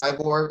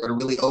Cyborg or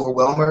really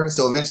overwhelm her.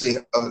 So eventually,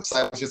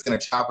 Cyborg's just going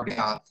to chop her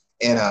down.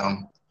 And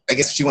I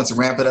guess if she wants to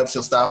ramp it up,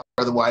 she'll stop.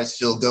 Otherwise,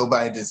 she'll go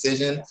by a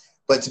decision.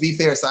 But to be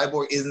fair,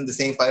 Cyborg isn't the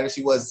same fighter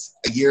she was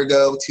a year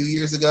ago, 2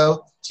 years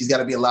ago. She's got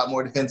to be a lot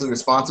more defensively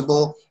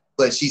responsible,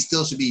 but she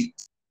still should be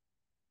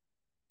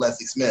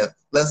Leslie Smith.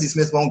 Leslie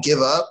Smith won't give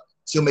up.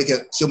 She'll make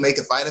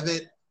a fight of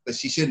it, but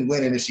she shouldn't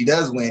win. And if she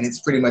does win, it's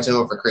pretty much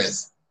over for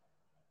Chris.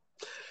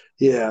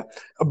 Yeah.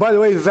 By the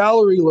way,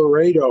 Valerie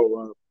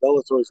Laredo,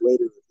 Bellator's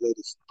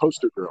latest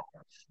poster girl,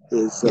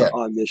 is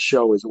on this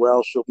show as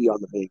well. She'll be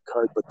on the main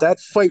card, but that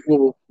fight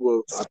will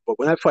but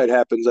when that fight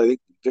happens, I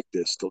think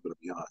Invictus is still going to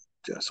be on.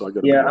 Yeah, so I got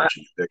to be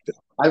watching Invictus.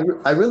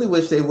 I really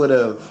wish they would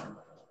have.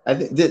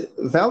 Did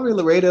Valerie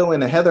Laredo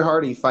and Heather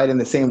Hardy fight in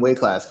the same weight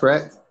class?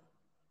 Correct.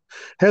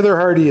 Heather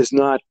Hardy is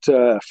not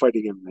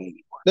fighting MMA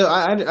anymore. No,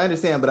 I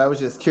understand, but I was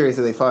just curious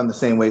if they fought in the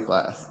same weight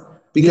class.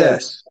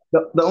 Because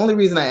the only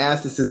reason I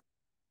asked this is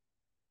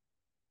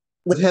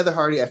with Heather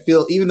Hardy, I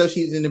feel even though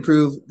she didn't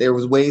improve, there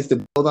was ways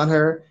to build on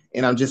her,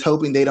 and I'm just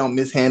hoping they don't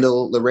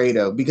mishandle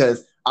Laredo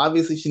because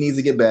obviously she needs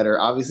to get better.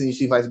 Obviously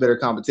she fights better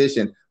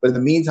competition, but in the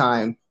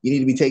meantime, you need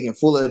to be taking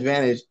full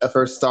advantage of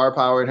her star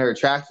power and her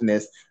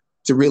attractiveness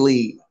to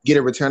really get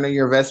a return on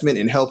your investment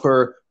and help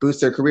her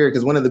boost her career.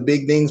 Because one of the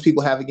big things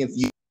people have against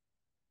you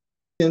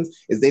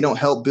is they don't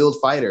help build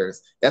fighters.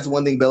 That's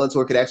one thing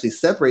Bellator could actually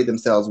separate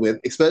themselves with,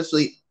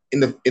 especially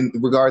in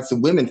regards to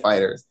women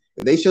fighters.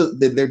 If they show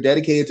that they're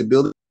dedicated to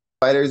building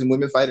fighters and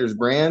women fighters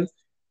brands,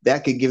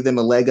 that could give them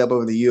a leg up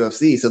over the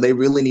UFC. So they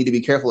really need to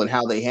be careful in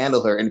how they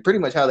handle her and pretty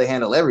much how they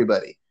handle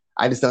everybody.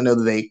 I just don't know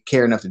that they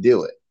care enough to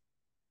do it.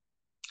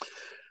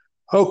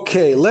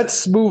 Okay,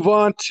 let's move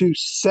on to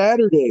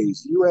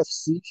Saturday's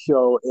UFC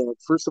show. And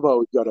first of all,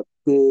 we've got a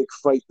big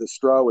fight in the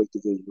strawweight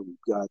division.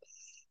 We've got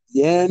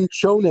Yan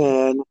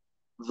Chonan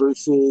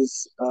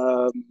versus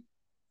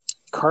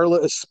Carla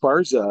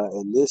Esparza,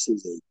 and this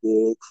is a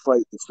big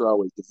fight in the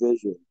strawweight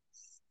division.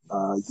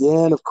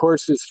 Yan, of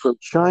course, is from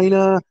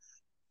China.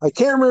 I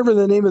can't remember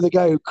the name of the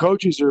guy who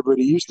coaches her, but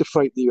he used to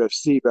fight in the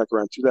UFC back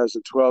around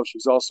 2012.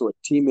 She's also a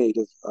teammate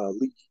of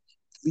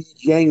Li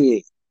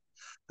Jianying.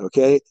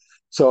 Okay,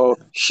 so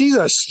she's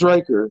a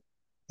striker,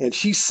 and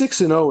she's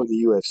 6-0 in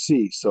the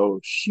UFC. So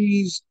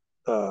she's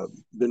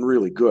been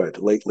really good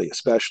lately,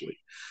 especially.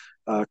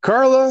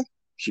 Carla,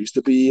 she used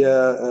to be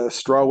a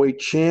strawweight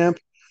champ.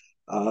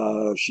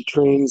 She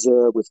trains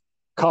with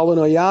Colin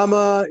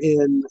Oyama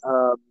in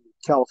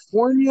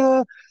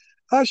California.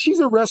 She's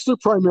a wrestler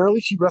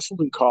primarily. She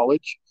wrestled in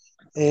college.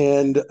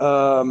 And,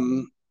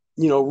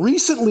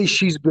 recently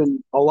she's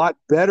been a lot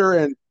better.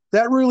 And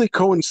that really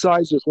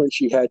coincides with when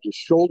she had the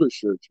shoulder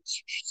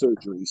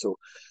surgery. So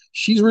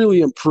she's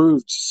really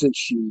improved since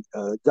she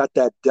got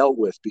that dealt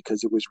with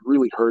because it was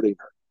really hurting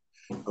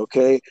her.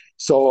 Okay.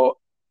 So,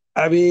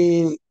 I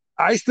mean,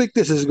 I think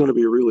this is going to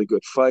be a really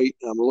good fight.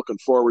 I'm looking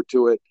forward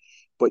to it.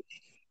 But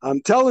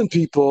I'm telling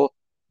people,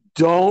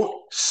 don't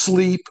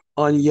sleep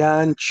on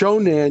Yan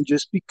Chonan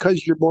just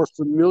because you're more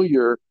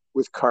familiar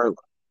with Carla.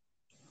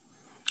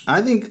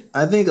 I think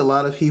a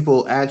lot of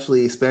people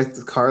actually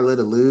expect Carla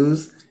to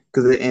lose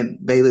and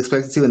they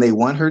expect it to and they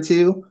want her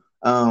to.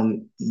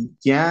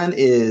 Yan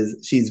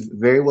she's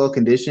very well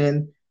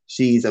conditioned.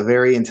 She's a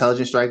very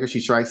intelligent striker. She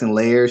strikes in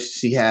layers.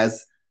 She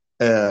has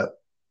uh,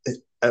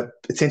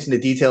 attention to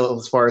detail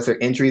as far as her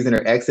entries and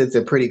her exits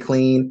are pretty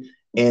clean,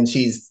 and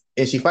she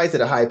fights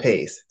at a high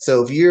pace.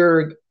 So if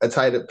you're a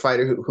type of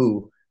fighter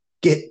who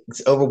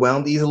gets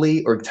overwhelmed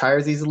easily or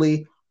tires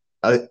easily,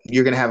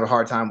 you're gonna have a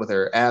hard time with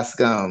her. Ask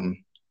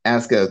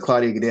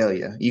Claudia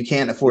Gadelha. You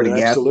can't afford Yeah, to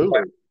gas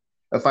absolutely.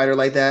 a fighter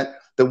like that.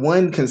 The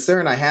one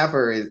concern I have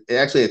for her is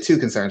actually two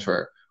concerns for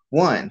her.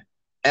 One,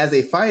 as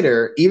a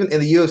fighter, even in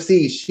the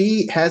UFC,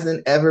 she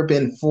hasn't ever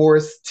been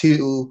forced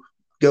to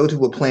go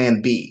to a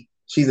plan B.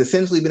 She's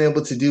essentially been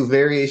able to do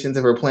variations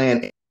of her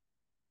plan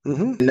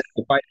Mm-hmm. to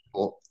fight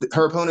people.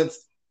 Her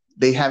opponents,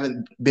 they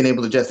haven't been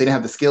able to adjust. They don't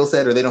have the skill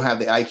set or they don't have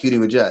the IQ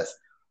to adjust.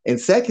 And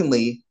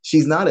secondly,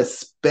 she's not a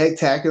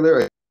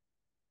spectacular.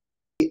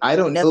 I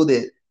don't know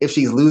that if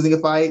she's losing a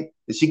fight,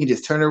 that she can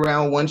just turn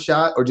around one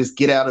shot or just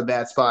get out of a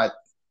bad spot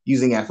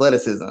using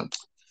athleticism.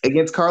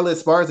 Against Carla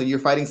Esparza, you're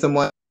fighting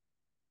someone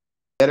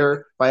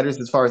better fighters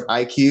as far as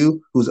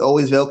IQ, who's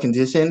always well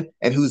conditioned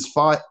and who's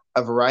fought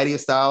a variety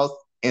of styles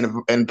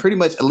and pretty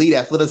much elite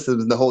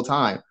athleticism the whole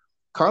time.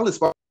 Carla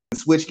Esparza can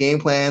switch game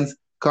plans.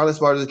 Carla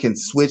Esparza can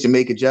switch and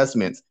make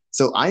adjustments.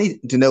 So I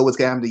need to know what's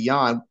going to happen to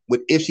Jan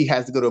if she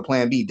has to go to a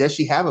plan B. Does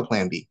she have a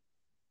plan B?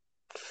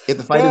 If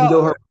the fight doesn't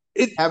go her,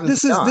 happens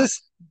This to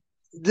is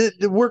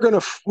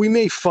Jan. we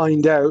may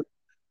find out,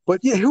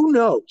 but yeah, who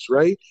knows,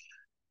 right?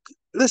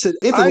 Listen,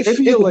 I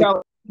feel like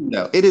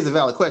it is a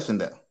valid question,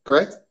 though.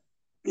 Correct?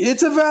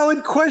 It's a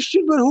valid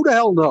question, but who the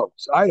hell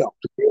knows? I don't.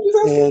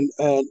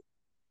 And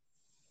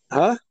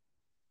huh?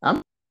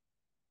 I'm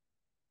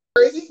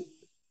crazy.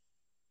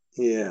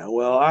 Yeah,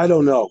 well, I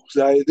don't know.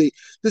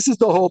 This is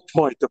the whole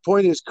point. The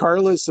point is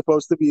Carla is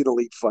supposed to be an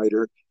elite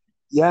fighter.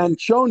 Yan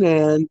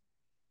Chonan,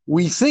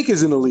 we think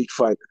is an elite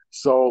fighter.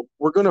 So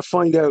we're going to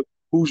find out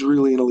who's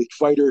really an elite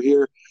fighter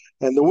here.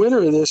 And the winner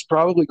of this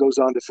probably goes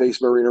on to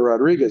face Marina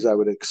Rodriguez, I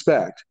would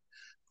expect.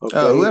 Okay.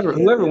 Whoever wins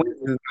is going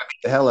to beat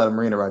the hell out of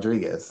Marina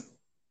Rodriguez.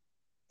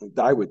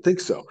 I would think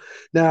so.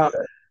 Now,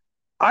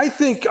 I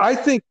think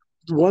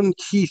one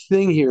key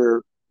thing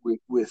here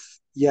with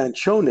Yan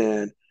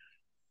Chonan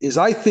is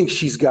I think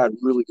she's got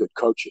really good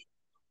coaching.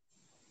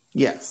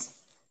 Yes.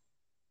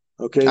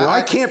 Okay. Now,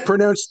 I can't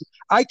pronounce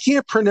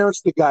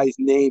the guy's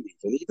name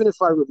even if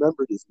I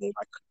remembered his name,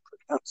 I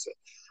couldn't pronounce it.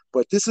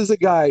 But this is a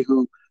guy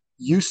who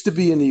used to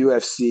be in the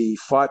UFC,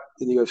 fought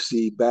in the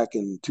UFC back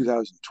in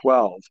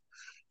 2012,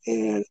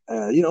 and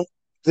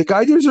the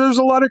guy deserves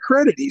a lot of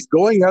credit. He's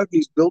going out and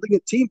he's building a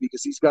team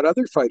because he's got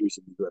other fighters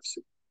in the UFC.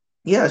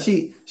 Yeah,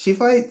 she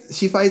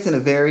fights in a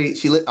very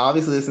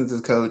obviously listens to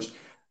his coach.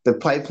 The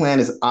fight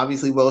plan is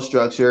obviously well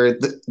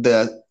structured.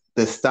 The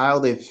style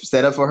they've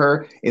set up for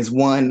her is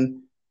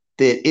one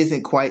that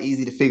isn't quite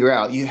easy to figure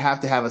out. You have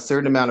to have a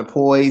certain amount of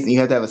poise and you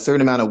have to have a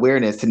certain amount of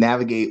awareness to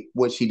navigate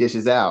what she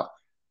dishes out.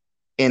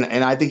 And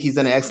I think he's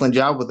done an excellent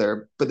job with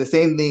her. But the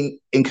same thing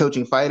in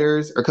coaching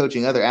fighters or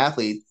coaching other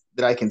athletes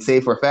that I can say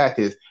for a fact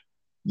is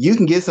you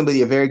can give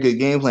somebody a very good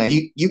game plan.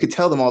 You could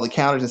tell them all the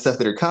counters and stuff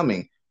that are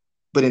coming.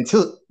 But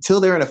until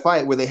they're in a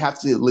fight where they have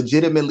to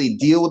legitimately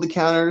deal with the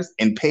counters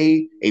and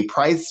pay a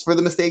price for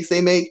the mistakes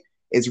they make,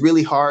 it's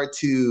really hard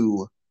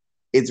to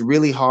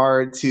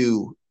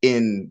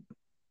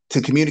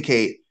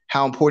communicate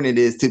how important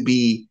it is to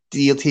be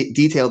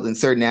detailed in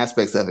certain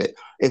aspects of it.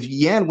 If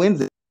Yan wins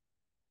it,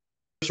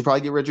 she'll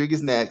probably get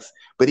Rodriguez next.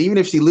 But even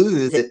if she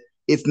loses it,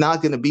 it's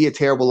not going to be a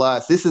terrible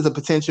loss. This is a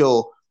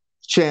potential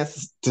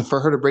chance for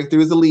her to break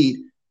through as a lead.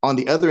 On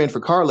the other end for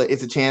Carla,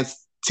 it's a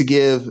chance to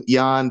give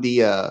Yan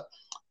the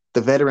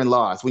veteran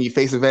loss. When you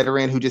face a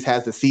veteran who just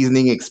has the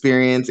seasoning,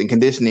 experience, and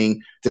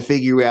conditioning to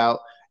figure you out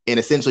and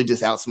essentially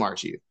just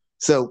outsmart you.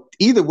 So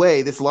either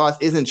way, this loss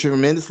isn't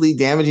tremendously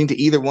damaging to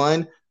either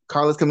one.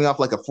 Carla's coming off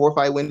like a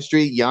 4-fight win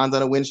streak. Jan's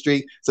on a win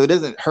streak. So it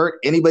doesn't hurt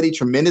anybody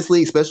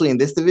tremendously, especially in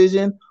this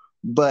division.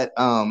 But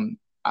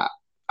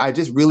I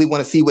just really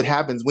want to see what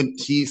happens when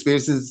she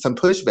experiences some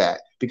pushback.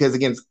 Because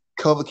against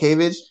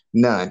Kovacevic,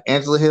 none.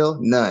 Angela Hill,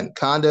 none.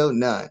 Kondo,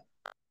 none.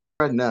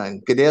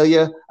 None.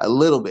 Gadelha, a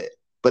little bit.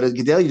 But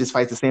Gadelha just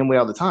fights the same way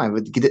all the time.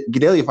 But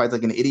Gadelha fights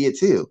like an idiot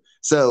too.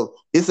 So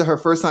this is her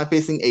first time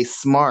facing a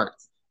smart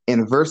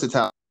and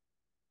versatile.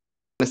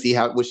 To see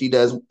what she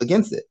does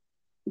against it.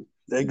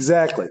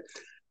 Exactly.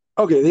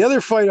 Okay, the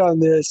other fight on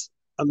this,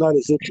 I'm not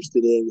as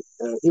interested in.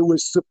 It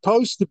was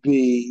supposed to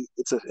be.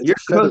 It's a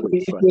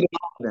featherweight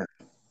fight.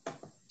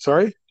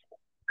 Sorry.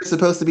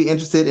 supposed to be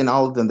interested in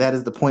all of them. That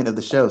is the point of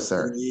the show,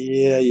 sir.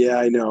 Yeah,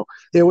 I know.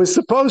 It was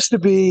supposed to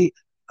be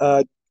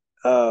uh,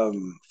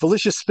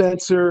 Felicia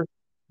Spencer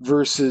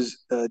versus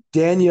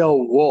Danielle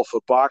Wolf, a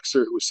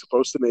boxer who was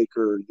supposed to make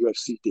her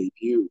UFC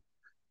debut,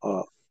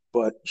 uh,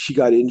 but she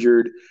got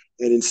injured,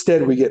 and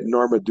instead we get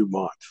Norma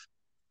Dumont.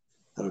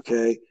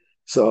 Okay,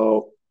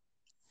 so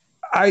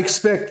I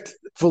expect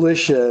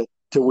Felicia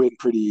to win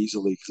pretty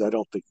easily because I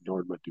don't think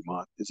Norma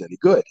Dumont is any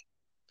good,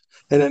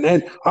 and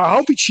I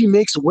hope she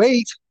makes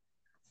weight.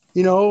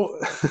 You know,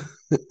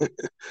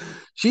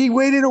 she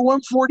weighed in at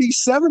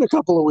 147 a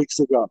couple of weeks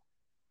ago.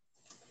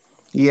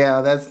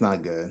 Yeah, that's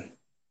not good.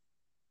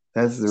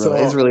 It's So,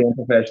 really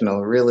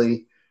unprofessional.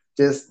 Really,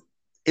 just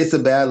it's a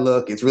bad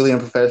look. It's really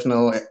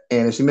unprofessional.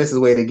 And if she misses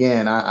weight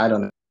again, I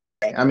don't know.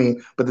 I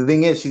mean, but the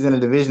thing is, she's in a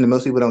division that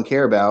most people don't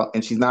care about,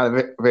 and she's not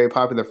a very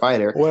popular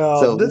fighter. well,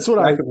 So that's what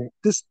that I could be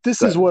this is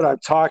good. what I'm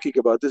talking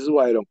about. This is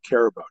why I don't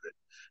care about it.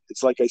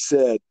 It's like I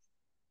said,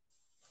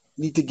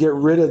 need to get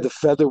rid of the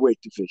featherweight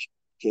division.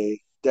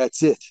 Okay,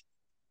 that's it.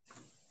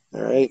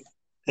 All right.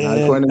 Not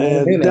And according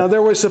to now Matt.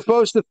 there's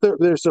supposed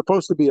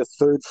to be a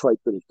third fight,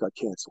 but it got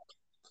canceled.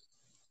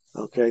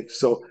 Okay,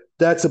 so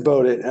that's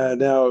about it.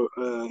 Now,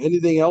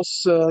 anything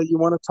else you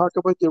want to talk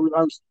about? I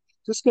was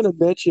just going to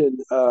mention.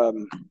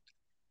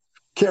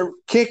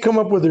 Can't come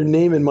up with her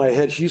name in my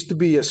head. She used to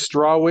be a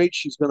strawweight.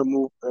 She's going to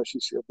move.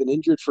 She's been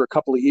injured for a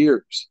couple of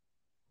years.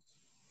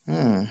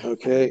 Hmm.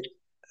 Okay,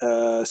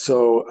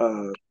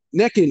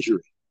 neck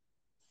injury.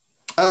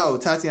 Oh,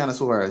 Tatiana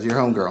Suarez, your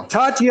homegirl.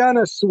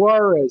 Tatiana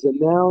Suarez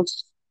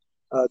announced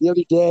the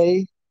other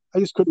day. I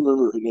just couldn't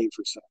remember her name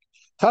for a second.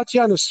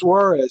 Tatiana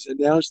Suarez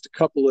announced a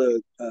couple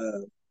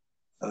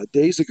of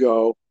days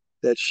ago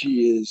that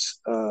she is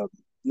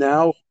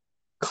now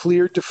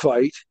cleared to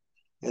fight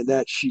and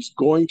that she's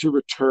going to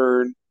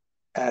return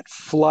at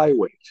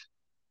flyweight.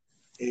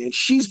 And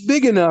she's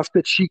big enough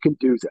that she can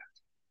do that.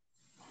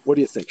 What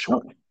do you think,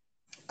 Sean?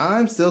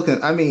 I'm still.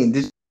 I mean,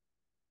 did you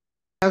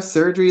have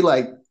surgery?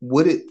 Like,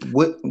 would it?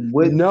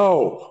 Would?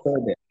 No,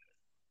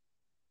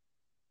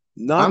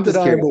 not I'm that just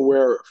I'm curious.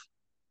 aware of.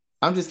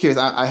 I'm just curious.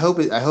 I hope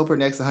it. I hope her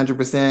next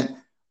 100%.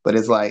 But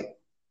it's like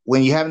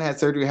when you haven't had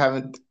surgery,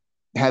 haven't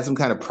had some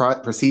kind of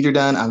procedure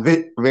done. I'm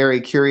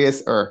very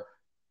curious or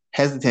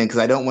hesitant because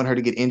I don't want her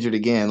to get injured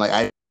again. Like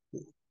I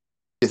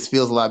just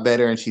feels a lot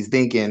better, and she's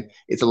thinking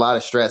it's a lot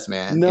of stress,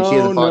 man, and she No,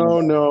 hasn't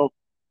fought. no.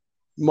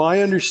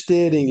 My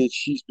understanding is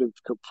she's been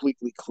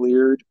completely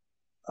cleared.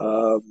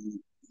 Um,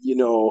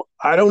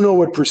 I don't know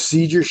what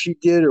procedure she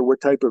did or what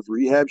type of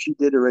rehab she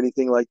did or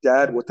anything like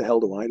that. What the hell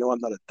do I know? I'm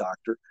not a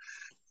doctor.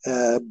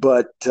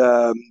 But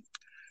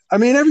I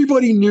mean,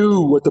 everybody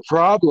knew what the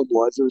problem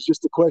was. It was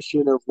just a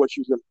question of what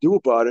she was going to do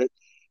about it.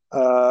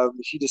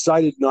 She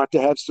decided not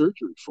to have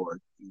surgery for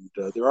it.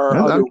 And, there are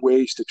other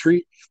ways to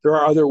treat. There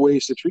are other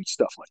ways to treat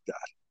stuff like that.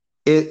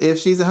 If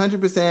she's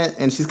 100%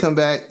 and she's come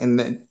back and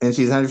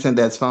she's 100%,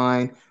 that's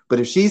fine. But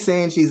if she's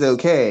saying she's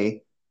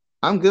okay,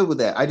 I'm good with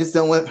that. I just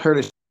don't want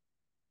her to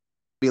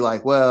be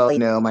like, well,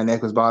 my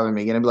neck was bothering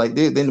me, and I'd be like,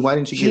 dude, then why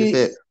didn't you get it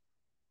fit?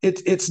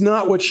 It's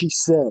not what she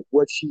said.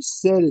 What she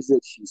said is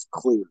that she's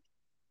cleared.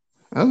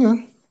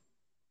 Okay.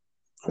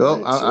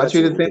 Well, right, so I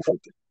treat it the same.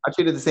 I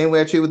treat it the same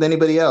way I treat with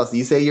anybody else.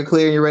 You say you're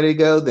clear and you're ready to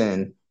go,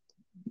 then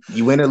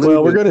you win or lose.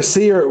 Well, we're going to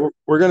see her.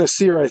 We're going to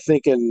see her, I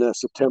think, in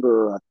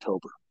September or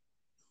October.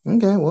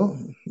 Okay, well,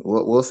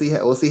 we'll see.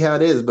 We'll see how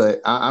it is. But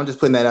I'm just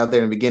putting that out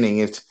there in the beginning.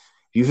 If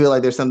you feel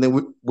like there's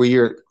something where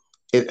you're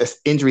an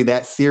injury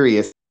that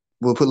serious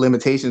will put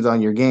limitations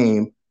on your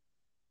game,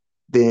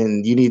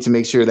 then you need to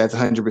make sure that's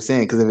 100%.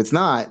 Because if it's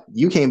not,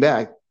 you came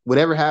back.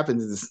 Whatever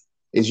happens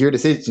is your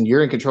decision.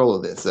 You're in control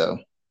of this. So,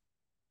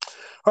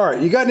 all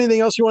right. You got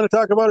anything else you want to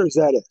talk about, or is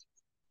that it?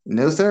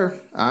 No,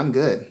 sir. I'm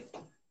good.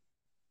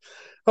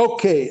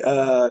 Okay.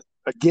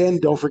 Again,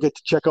 don't forget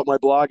to check out my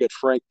blog at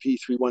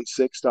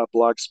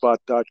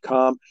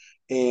frankp316.blogspot.com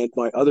and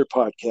my other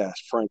podcast,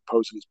 Frank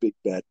Posen's Big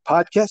Bad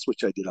Podcast,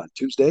 which I did on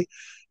Tuesday.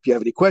 If you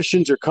have any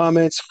questions or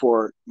comments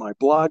for my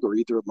blog or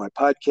either of my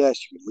podcasts,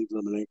 you can leave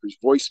them in Anchor's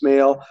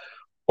voicemail.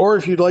 Or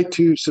if you'd like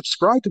to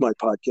subscribe to my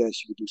podcast,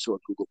 you can do so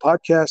at Google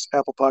Podcasts,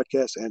 Apple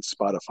Podcasts, and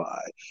Spotify.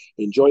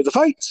 Enjoy the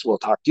fights. We'll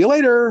talk to you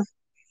later.